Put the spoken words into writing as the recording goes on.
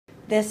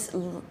This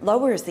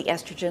lowers the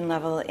estrogen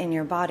level in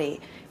your body,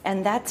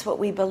 and that's what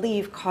we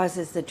believe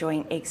causes the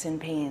joint aches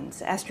and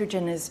pains.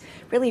 Estrogen is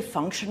really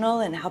functional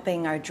in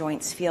helping our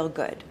joints feel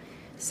good.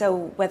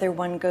 So whether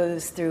one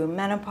goes through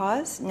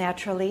menopause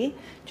naturally,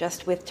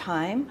 just with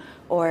time,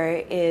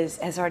 or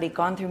has already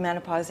gone through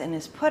menopause and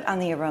is put on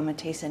the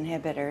aromatase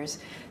inhibitors,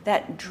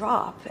 that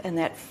drop and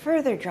that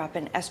further drop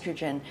in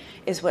estrogen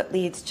is what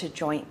leads to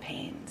joint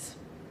pains.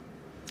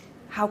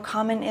 How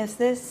common is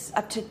this?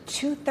 Up to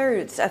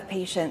 2/3 of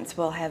patients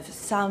will have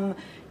some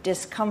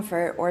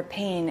discomfort or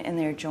pain in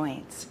their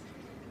joints.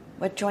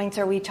 What joints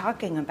are we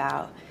talking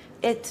about?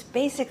 It's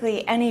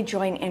basically any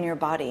joint in your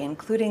body,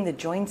 including the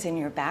joints in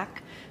your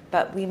back,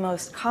 but we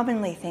most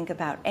commonly think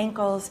about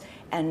ankles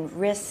and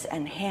wrists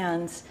and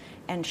hands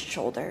and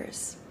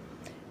shoulders.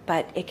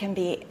 But it can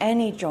be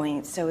any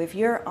joint. So if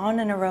you're on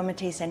an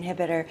aromatase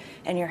inhibitor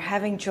and you're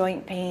having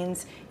joint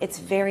pains, it's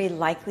very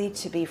likely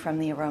to be from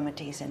the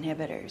aromatase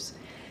inhibitors.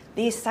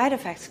 These side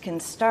effects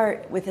can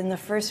start within the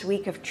first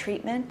week of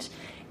treatment,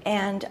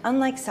 and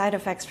unlike side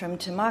effects from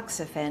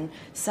tamoxifen,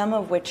 some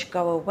of which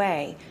go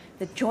away,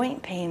 the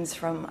joint pains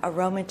from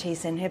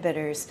aromatase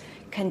inhibitors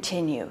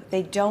continue.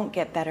 They don't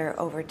get better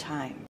over time.